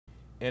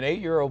An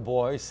 8-year-old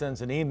boy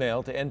sends an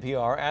email to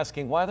NPR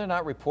asking why they're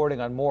not reporting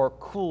on more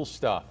cool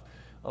stuff.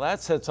 Well,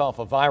 that sets off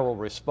a viral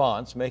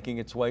response, making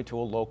its way to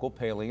a local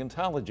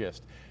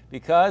paleontologist.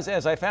 Because,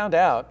 as I found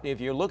out, if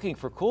you're looking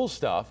for cool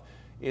stuff,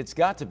 it's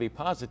got to be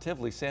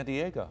positively San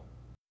Diego.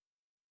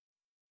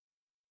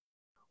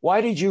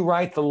 Why did you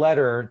write the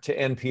letter to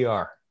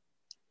NPR?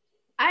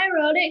 I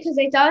wrote it because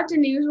I thought the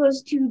news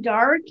was too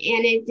dark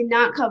and it did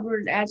not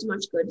cover as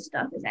much good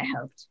stuff as I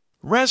hoped.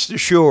 Rest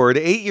assured,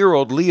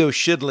 8-year-old Leo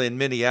Shidla in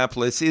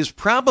Minneapolis is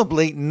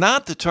probably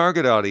not the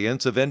target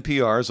audience of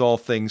NPR's All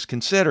Things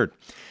Considered.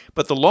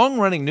 But the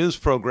long-running news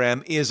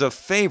program is a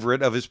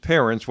favorite of his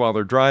parents while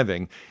they're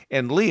driving,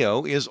 and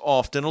Leo is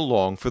often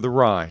along for the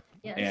ride.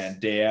 Yes.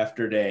 And day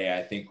after day,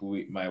 I think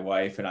my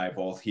wife and I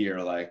both hear,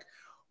 like,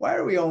 why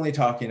are we only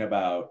talking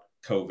about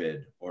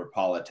COVID or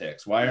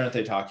politics? Why aren't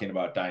they talking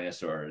about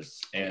dinosaurs?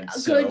 And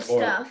good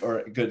stuff.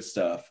 Or good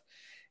stuff.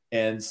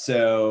 And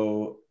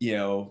so,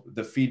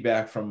 the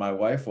feedback from my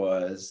wife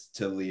was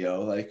to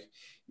Leo, like,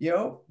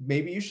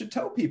 maybe you should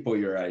tell people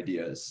your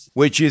ideas.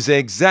 Which is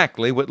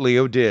exactly what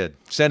Leo did,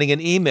 sending an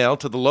email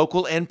to the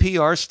local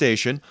NPR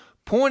station,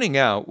 pointing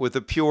out with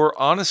the pure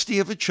honesty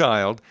of a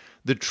child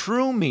the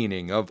true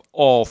meaning of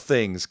all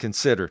things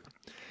considered.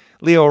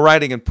 Leo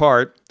writing in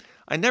part,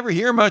 I never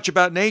hear much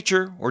about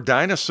nature or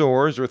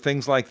dinosaurs or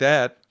things like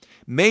that.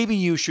 Maybe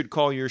you should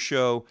call your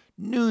show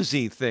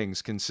Newsy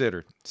Things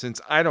Considered,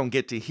 since I don't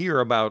get to hear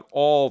about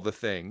all the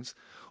things.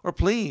 Or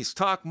please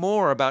talk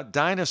more about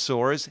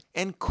dinosaurs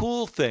and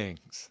cool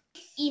things.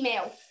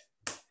 Email.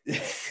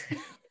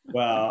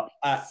 Well,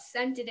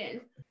 sent it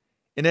in.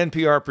 An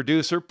NPR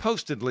producer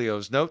posted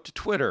Leo's note to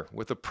Twitter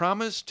with a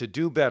promise to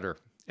do better,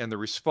 and the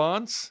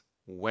response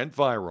went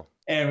viral.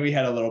 And we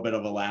had a little bit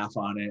of a laugh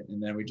on it,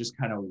 and then we just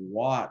kind of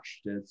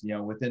watched it.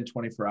 Within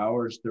 24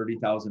 hours,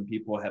 30,000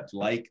 people had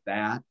liked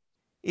that.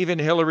 Even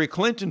Hillary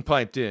Clinton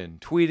piped in,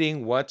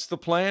 tweeting, "What's the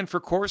plan for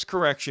course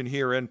correction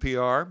here,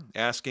 NPR?"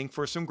 asking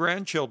for some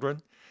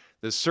grandchildren.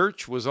 The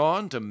search was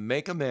on to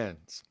make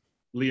amends.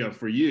 Leo,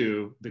 for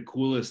you, the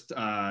coolest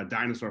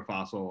dinosaur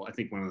fossil, I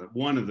think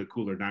one of the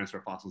cooler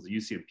dinosaur fossils that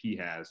UCMP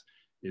has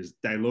is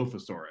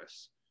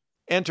Dilophosaurus.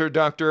 Enter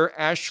Dr.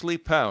 Ashley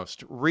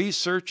Paust,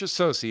 research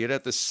associate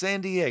at the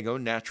San Diego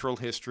Natural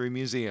History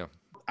Museum.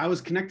 I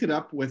was connected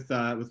up with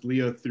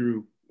Leo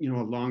through a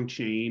long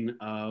chain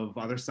of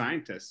other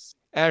scientists.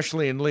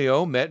 Ashley and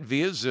Leo met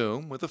via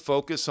Zoom with a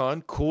focus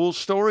on cool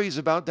stories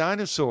about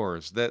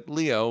dinosaurs that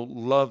Leo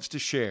loves to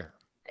share.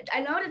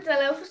 I know that the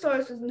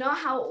Dilophosaurus was not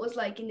how it was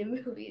like in the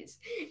movies.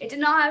 It did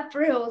not have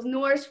frills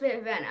nor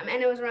spit venom,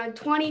 and it was around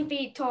 20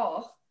 feet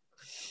tall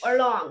or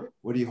long.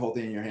 What are you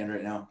holding in your hand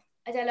right now?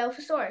 A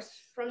Dilophosaurus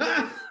from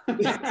the...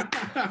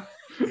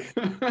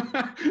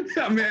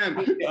 Oh,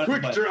 man,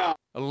 quick draw.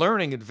 A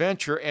learning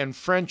adventure and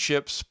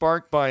friendship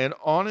sparked by an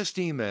honest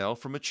email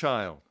from a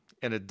child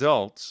and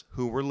adults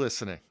who were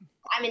listening.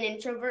 I'm an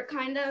introvert,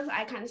 kind of.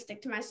 I kind of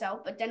stick to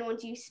myself, but then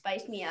once you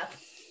spice me up,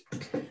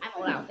 I'm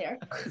all out there.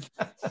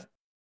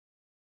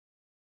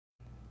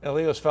 Now,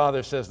 Leo's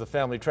father says the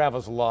family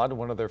travels a lot, and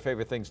one of their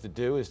favorite things to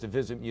do is to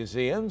visit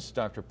museums.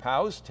 Dr.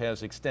 Paust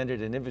has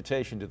extended an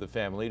invitation to the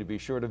family to be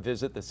sure to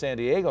visit the San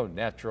Diego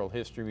Natural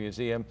History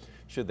Museum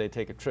should they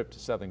take a trip to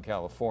Southern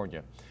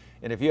California.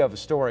 And if you have a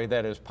story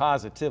that is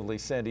positively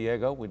San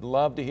Diego, we'd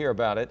love to hear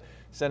about it.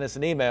 Send us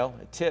an email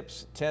at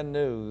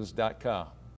tips10news.com.